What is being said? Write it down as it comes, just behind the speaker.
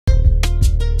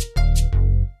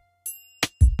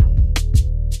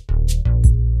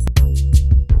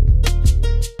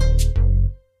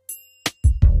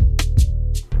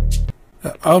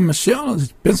Michelle,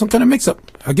 there's been some kind of mix-up.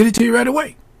 I'll get it to you right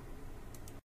away.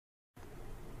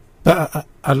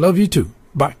 I love you too.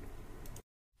 Bye.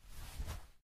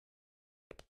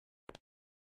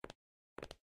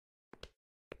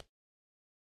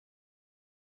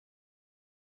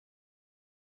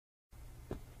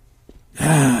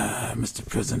 Mr.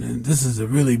 President, this is a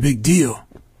really big deal.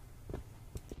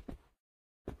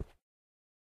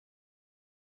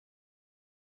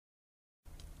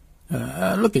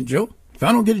 Look at Joe. If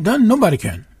I don't get it done, nobody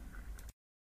can.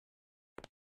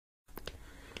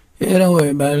 Yeah, don't worry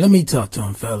about it. Let me talk to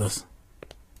him, fellas.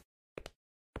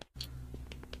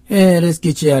 Yeah, let's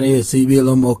get you out of here so you be a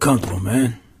little more comfortable,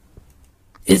 man.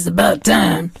 It's about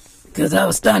time, because I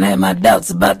was starting to have my doubts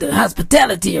about the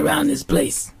hospitality around this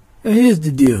place. Here's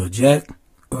the deal, Jack,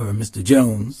 or Mr.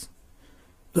 Jones.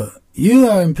 Look, you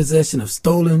are in possession of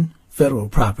stolen federal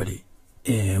property,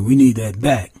 and we need that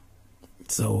back.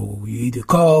 So you either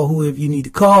call whoever you need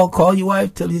to call your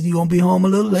wife, tell her you're going to be home a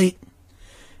little late,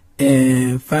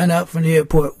 and find out from the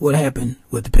airport what happened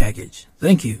with the package.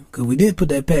 Thank you, because we did put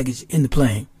that package in the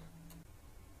plane.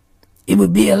 It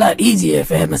would be a lot easier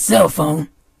if I had my cell phone.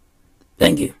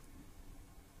 Thank you.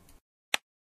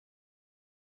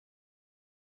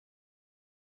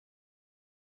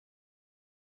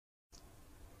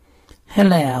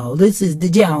 Hello, this is the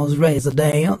Jones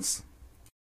Residence.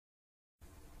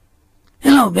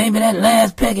 Hello, baby. That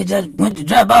last package I went to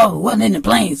drop off wasn't in the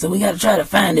plane, so we gotta try to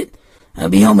find it. I'll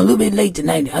be home a little bit late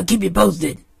tonight. I'll keep you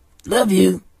posted. Love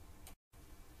you.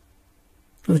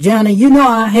 Well, Johnny, you know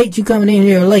I hate you coming in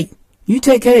here late. You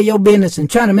take care of your business and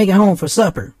try to make it home for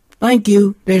supper. Thank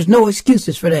you. There's no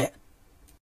excuses for that.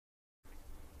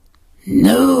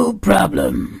 No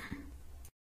problem.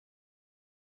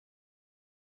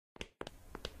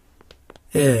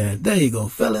 Yeah, there you go,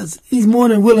 fellas. He's more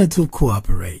than willing to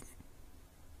cooperate.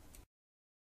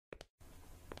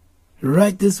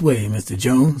 Right this way, Mr.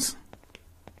 Jones.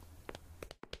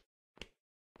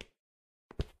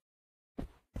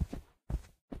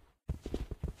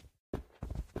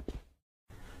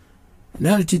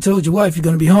 Now that you told your wife you're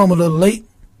going to be home a little late,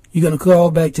 you're going to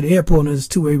call back to the airport on this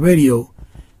two-way radio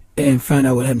and find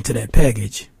out what happened to that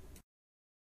package.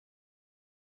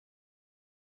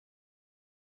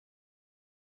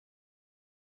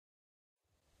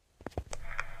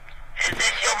 Is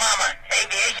this your mama,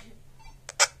 aviation?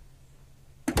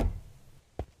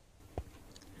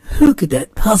 Who could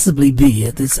that possibly be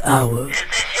at this hour? Is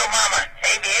this your mama,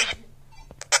 aviation?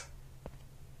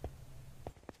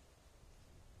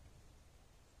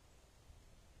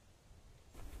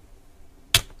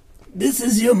 This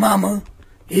is your mama,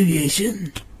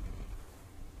 aviation.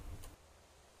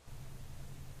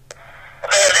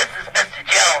 Well, this is Mr.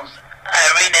 Jones.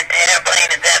 I read at the airplane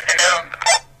this afternoon.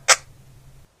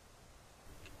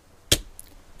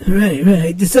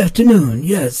 Right, this afternoon,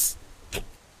 yes. Well,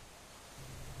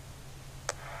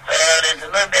 there's a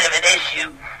little bit of an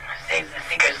issue. Seems the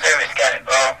Secret Service got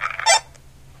involved.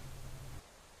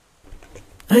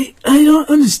 I don't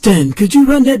understand. Could you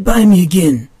run that by me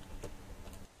again?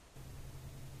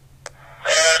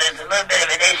 Well, there's a little bit of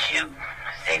an issue.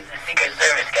 Seems the Secret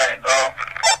Service got involved.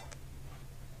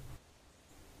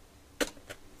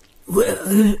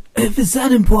 Well, if it's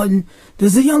that important,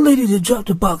 there's a young lady that dropped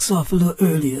the box off a little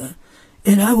earlier,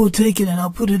 and I will take it and I'll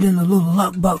put it in a little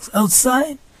lock box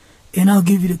outside, and I'll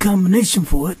give you the combination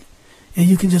for it, and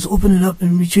you can just open it up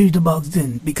and retrieve the box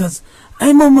then, because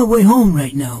I'm on my way home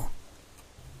right now.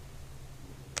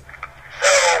 So,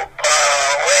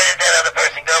 where did that other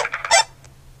person go?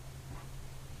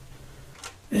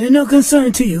 And no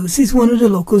concern to you. She's one of the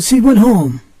locals. She went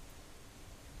home.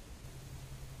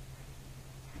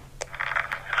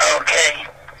 Okay.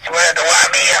 She went at the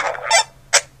Waimea.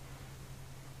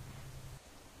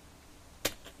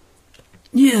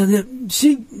 Yeah,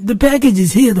 the package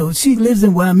is here though. She lives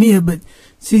in Waimea, but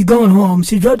she's going home.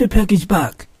 She dropped the package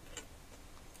back.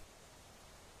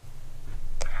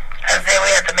 I say we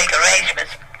have to make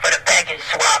arrangements for the package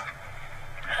swap.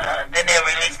 Then they'll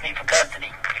release me for custody.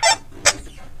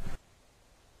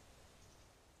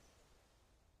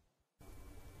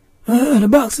 The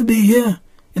box will be here,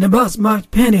 and the box marked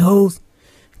pantyhose.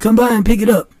 Come by and pick it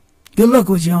up. Good luck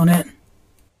with you on that.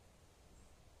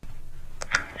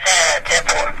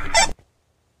 10-4.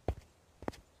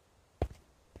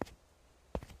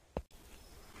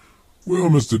 Well,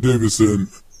 Mr. Davidson,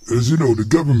 as you know, the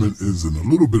government is in a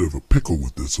little bit of a pickle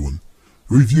with this one.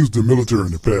 We've used the military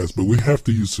in the past, but we have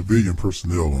to use civilian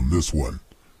personnel on this one.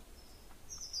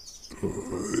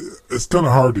 It's kind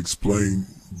of hard to explain,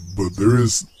 but there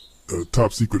is a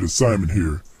top secret assignment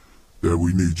here that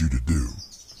we need you to do.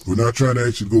 We're not trying to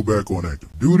actually go back on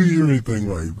active duty or anything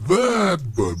like that,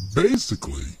 but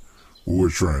basically what we're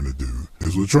trying to do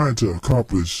is we're trying to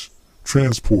accomplish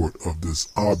transport of this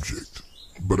object.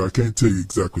 But I can't tell you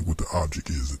exactly what the object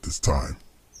is at this time.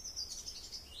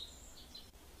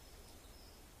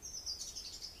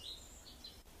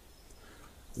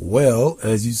 Well,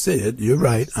 as you said, you're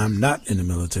right. I'm not in the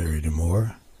military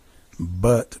anymore.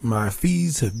 But my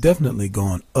fees have definitely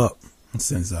gone up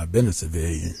since I've been a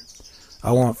civilian.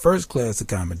 I want first class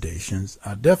accommodations.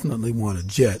 I definitely want a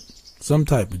jet, some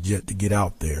type of jet to get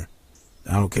out there.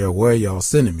 I don't care where y'all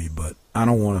sending me, but I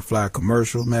don't want to fly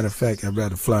commercial. Matter of fact, I'd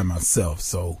rather fly myself.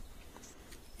 So,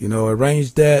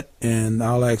 arrange that, and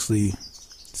I'll actually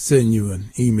send you an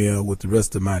email with the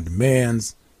rest of my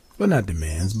demands. Well, not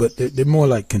demands, but they're more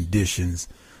like conditions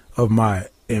of my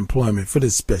employment for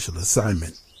this special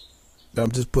assignment.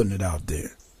 I'm just putting it out there.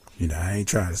 I ain't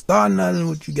trying to start nothing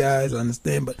with you guys, I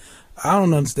understand, but I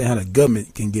don't understand how the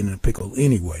government can get in a pickle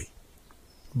anyway.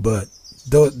 But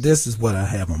this is what I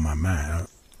have on my mind.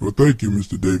 Well, thank you,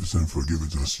 Mr. Davidson, for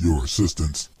giving us your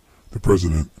assistance. The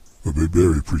president will be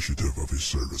very appreciative of his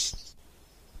service.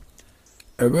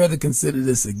 I'd rather consider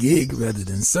this a gig rather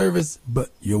than service, but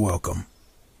you're welcome.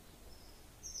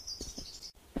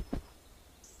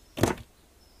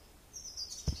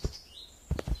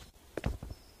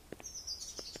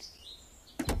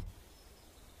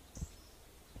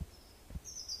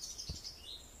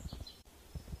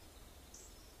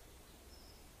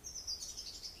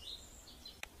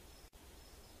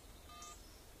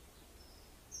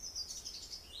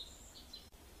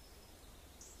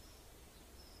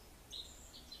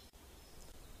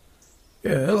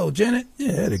 Yeah, hello, Janet.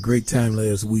 Yeah, I had a great time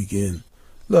last weekend.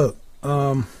 Look,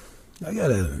 I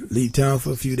gotta leave town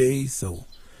for a few days, so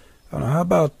I don't know. How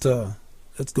about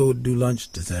let's go do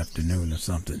lunch this afternoon or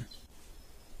something?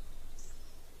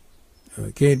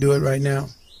 Can't do it right now.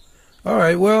 All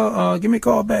right. Well, give me a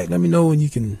call back. Let me know when you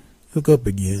can hook up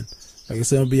again. Like I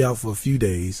said, I'll be out for a few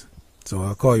days, so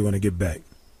I'll call you when I get back.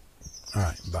 All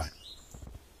right. Bye.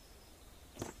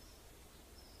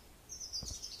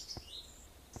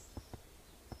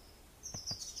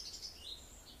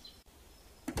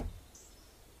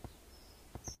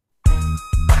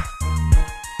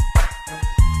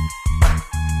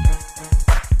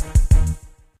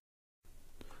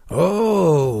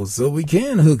 Oh, so we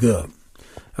can hook up.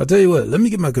 I'll tell you what, let me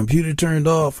get my computer turned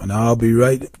off and I'll be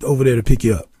right over there to pick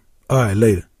you up. All right,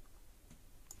 later.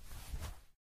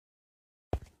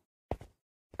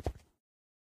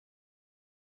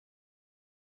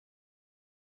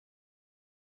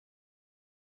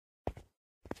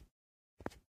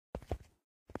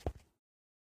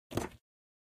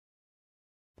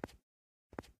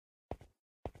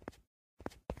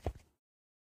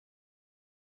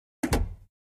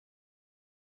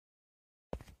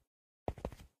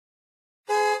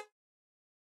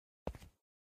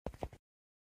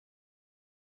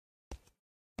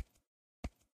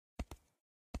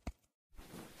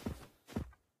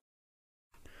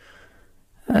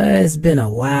 It's been a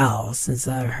while since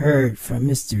I've heard from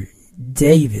Mr.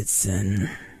 Davidson.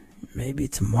 Maybe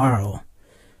tomorrow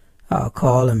I'll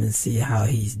call him and see how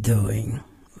he's doing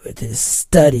with his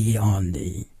study on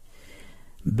the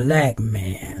black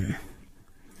man.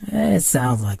 It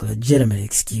sounds like a legitimate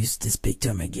excuse to speak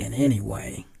to him again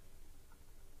anyway.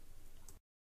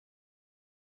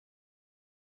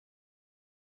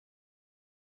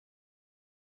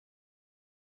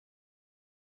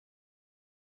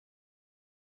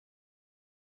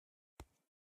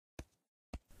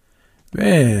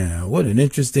 Man, what an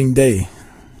interesting day.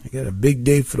 I got a big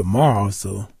day for tomorrow,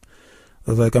 so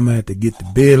looks like I'm going to have to get to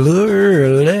bed a little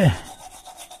early. I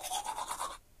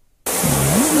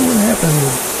don't know what happened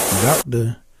with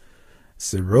Dr.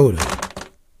 Sirota.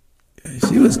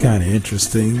 She was kind of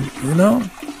interesting,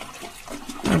 I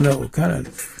don't know, kind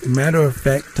of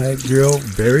matter-of-fact type girl,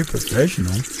 very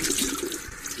professional.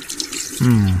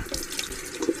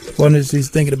 Wonder if she's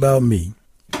thinking about me.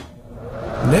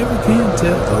 Never can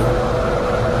tell, though.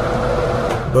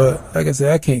 But, like I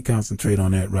said, I can't concentrate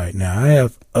on that right now. I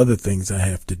have other things I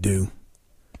have to do.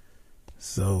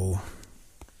 So,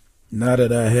 now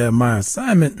that I have my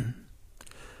assignment,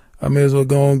 I may as well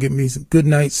go and get me some good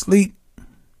night's sleep.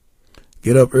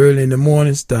 Get up early in the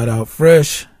morning, start out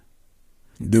fresh.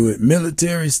 Do it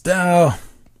military style.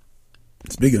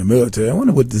 Speaking of military, I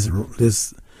wonder what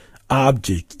this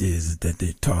object is that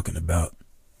they're talking about.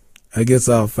 I guess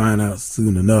I'll find out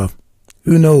soon enough.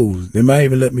 Who knows? They might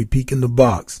even let me peek in the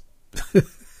box.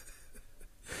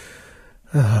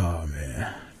 Oh,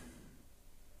 man.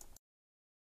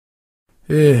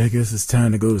 Yeah, I guess it's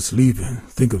time to go to sleep and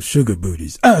think of sugar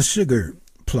booties. Sugar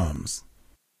plums.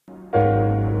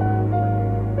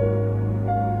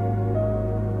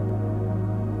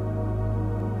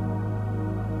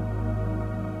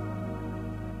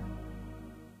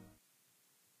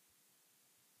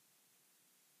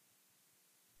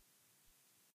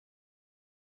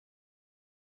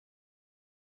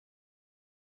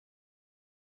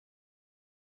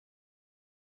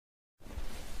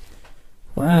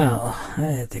 Wow, I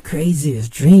had the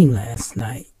craziest dream last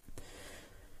night.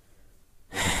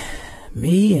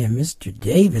 Me and Mr.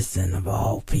 Davidson, of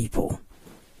all people.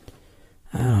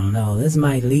 I don't know, this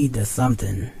might lead to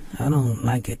something. I don't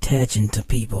like attaching to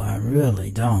people, I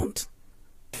really don't.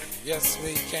 Yes,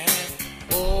 we can.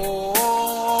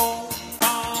 Oh,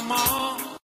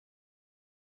 mama.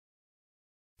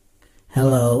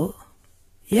 Hello?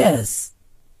 Yes.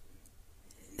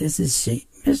 This is she,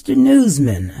 Mr.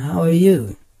 Newsman. How are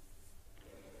you?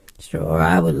 Sure,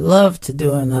 I would love to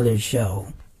do another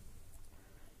show.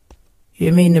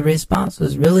 You mean the response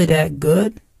was really that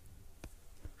good?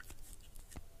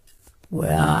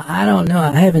 Well, I don't know.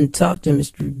 I haven't talked to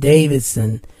Mr.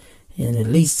 Davidson in at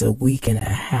least a week and a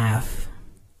half.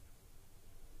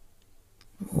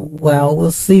 Well,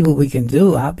 we'll see what we can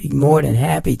do. I'll be more than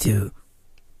happy to.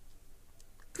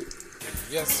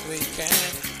 Yes, we can.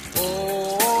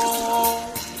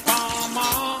 Oh,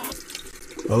 mama.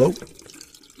 Hello?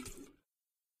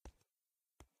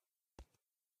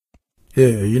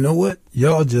 Yeah, you know what?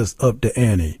 Y'all just up the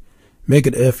ante. Make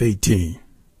it F-18.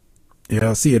 Yeah,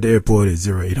 I'll see you at the airport at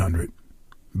 0800.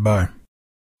 Bye.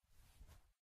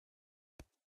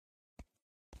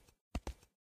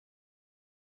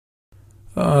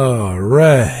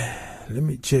 Alright. Let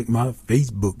me check my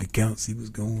Facebook account, see what's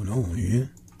going on here.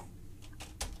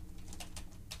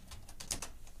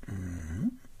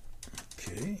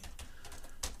 Okay.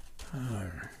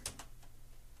 Alright.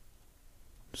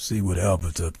 See what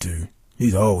Albert's up to.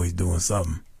 He's always doing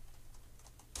something.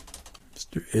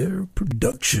 Mr. Air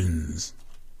Productions.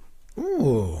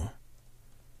 Oh.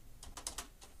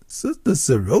 Sister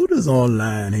Sarota's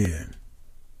online here.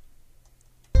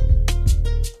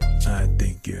 I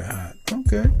think you're hot.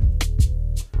 Okay.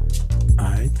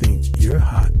 I think you're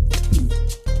hot too.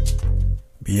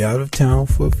 Be out of town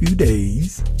for a few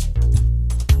days.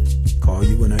 Call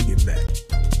you when I get back.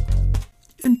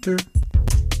 Enter.